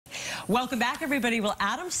Welcome back, everybody. Well,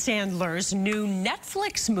 Adam Sandler's new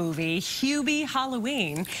Netflix movie, Hubie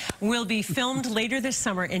Halloween, will be filmed later this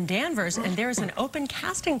summer in Danvers, and there's an open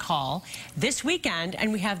casting call this weekend,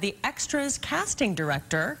 and we have the Extras casting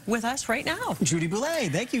director with us right now. Judy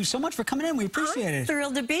Bouley, thank you so much for coming in. We appreciate it.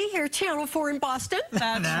 Thrilled to be here, Channel 4 in Boston.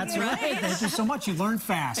 That's right. Thank you so much. You learned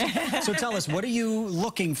fast. So tell us, what are you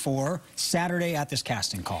looking for Saturday at this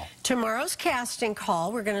casting call? Tomorrow's casting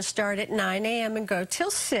call, we're going to start at 9 a.m. and go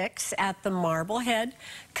till 6 at the Marblehead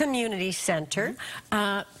Community Center.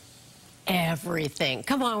 Everything.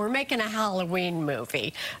 Come on, we're making a Halloween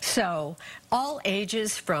movie. So all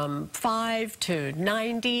ages from 5 to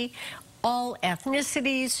 90, all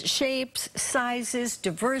ethnicities, shapes, sizes,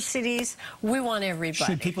 diversities. We want everybody.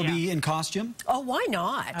 Should people be in costume? Oh, why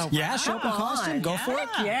not? Oh, yeah, show up in costume. Go for it.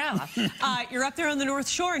 Yeah. You're up there on the North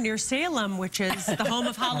Shore near Salem, which is the home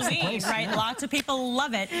of Halloween, right? Lots of people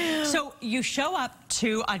love it. So you show up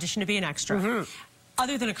to audition to be an extra.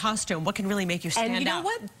 Other than a costume, what can really make you stand out? And you know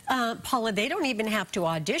what, Paula, they don't even have to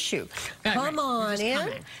audition. Come on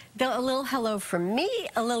in. A little hello from me,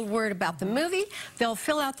 a little word about the movie. They'll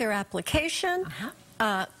fill out their application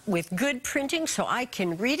with good printing so I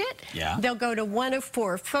can read it. Yeah. They'll go to one of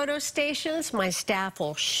 4 photo stations. My staff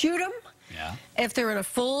will shoot them. Yeah. If they're in a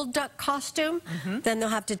full duck costume, then they'll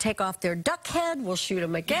have to take off their duck head. We'll shoot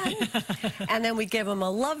them again. And then we give them a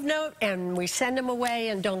love note, and we send them away,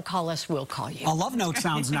 and don't call us, we'll call you. A love note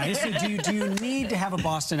sounds nice. Do you need to have a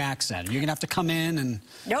Boston accent? You're going to have to come in and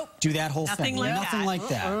do that whole thing. Nothing like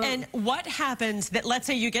that. And what happens that, let's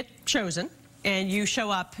say you get chosen, and you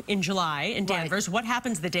show up in July in Danvers. What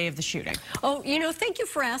happens the day of the shooting? Oh, you know, thank you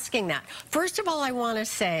for asking that. First of all, I want to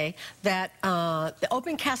say that the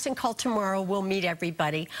open casting call tomorrow will meet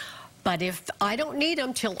everybody. But if I don't need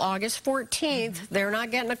them till August 14th, they're not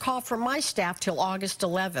getting a call from my staff till August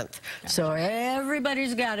 11th. So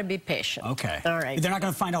everybody's got to be patient. Okay. All right. They're not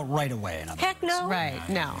going to find out right away. Heck no. Right.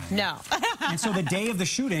 No. And so the day of the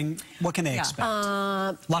shooting, what can they expect?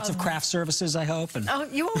 Lots of craft services, I hope. And oh,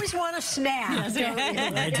 you always want a snack. Don't you?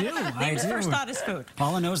 I do. I do. First thought is food.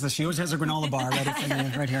 Paula knows this. She always has her granola bar ready for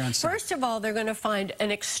me right here on set. First of all, they're going to find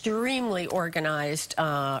an extremely organized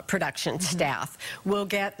production staff. We'll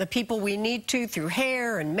get the people we need to through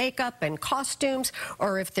hair and makeup and costumes,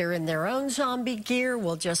 or if they're in their own zombie gear,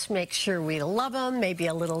 we'll just make sure we love them, maybe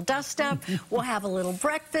a little dust up. We'll have a little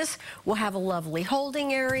breakfast. We'll have a lovely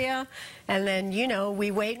holding area. And then, you know,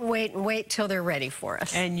 we wait and wait and wait till they're ready for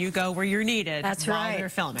us. And you go where you're needed. That's while right. they're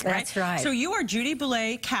filming, That's right. So you are Judy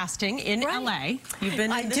Bouley casting in LA. You've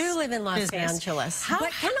been I do live in Los Angeles.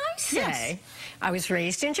 What can I say? I was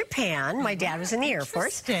raised in Japan. My dad was in the Air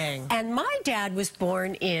Force. And my dad was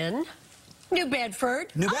born in New Bedford.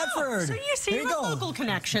 New Bedford. So you see local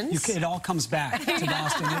connections. It all comes back to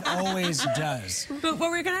Boston. It always does. But what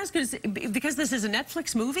we're going to ask is, because this is a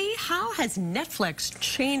Netflix movie, how has Netflix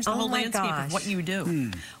changed the whole landscape of what you do?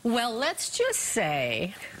 Well, let's just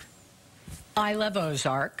say I love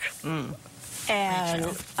Ozark. And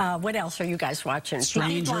what else are you guys watching?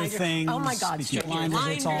 Stranger Things. Oh my God, Stranger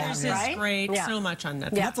Blinders is great. So much on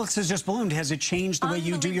Netflix. Netflix has just ballooned. Has it changed the way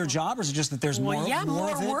you do your job, or is it just that there's more of it?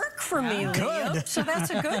 More work for me, Good. So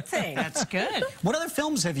that's a good thing. That's good. What other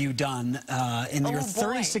films have you done in your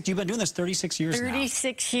 36? You've been doing this 36 years now.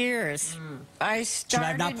 36 years. I started Should I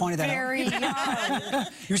have not pointed that very young.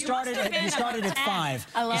 You started at 5.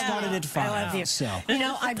 I started at 5. I love you. So. You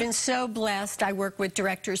know, I've been so blessed. I work with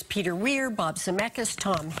directors Peter Weir, Bob Zemeckis,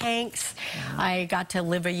 Tom Hanks. I got to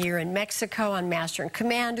live a year in Mexico on Master and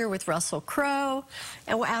Commander with Russell Crowe,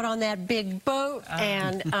 and out on that big boat.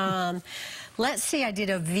 And let's see, I did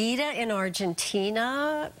Evita in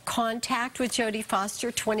Argentina, Contact with Jodie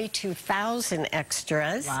Foster, 22,000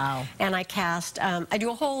 extras. Wow. And I cast, I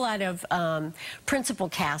do a whole lot of principal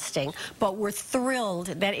casting, but we're thrilled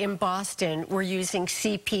that in Boston we're using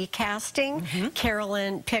CP casting.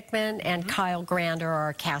 Carolyn Pickman and Kyle Grand are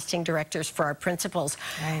our casting directors for our principals.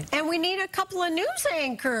 And we need a couple of news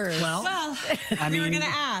anchors. Well, I mean, we were going to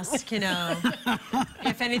ask, you know,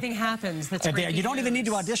 if anything happens that's you don't even need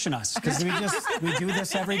to audition us, because we do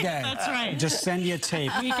this every day. That's right. Just send you a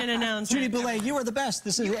tape. We can announce Judy Bouley, you are the best.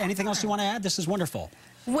 This is anything else you want to add? This is wonderful.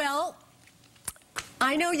 Well,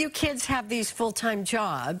 I know you kids have these full-time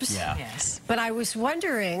jobs. Yeah. Yes. But I was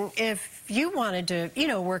wondering if you wanted to, you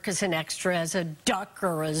know, work as an extra, as a duck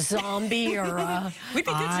or a zombie or a... We'd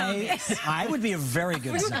be good zombies. I would be a very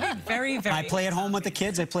good zombie. Very, very. I play at home with the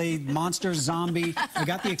kids. I play monster, zombie. I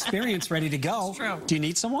got the experience ready to go. It's true. Do you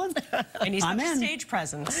need someone? I need some I'm in. stage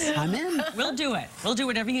presence. I'm in. We'll do it. We'll do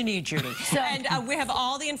whatever you need, Judy. And we have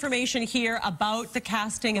all the information here about the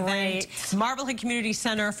casting event. Marblehead Community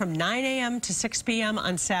Center from 9 a.m. to 6 p.m. p.m.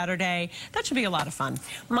 on Saturday. That should be a lot of fun.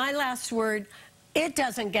 My last word, it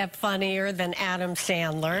doesn't get funnier than Adam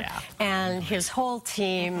Sandler and his whole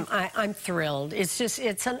team. I'm thrilled.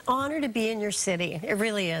 It's an honor to be in your city. It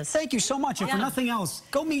really is. Thank you so much. And for nothing else,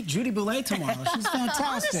 go meet Judy Bouley tomorrow. She's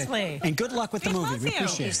fantastic. Honestly. And good luck with the movie. We appreciate it.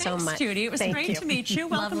 Thank you so much. Judy. It was great to meet you.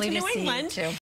 Welcome Lovely to New see England. You too.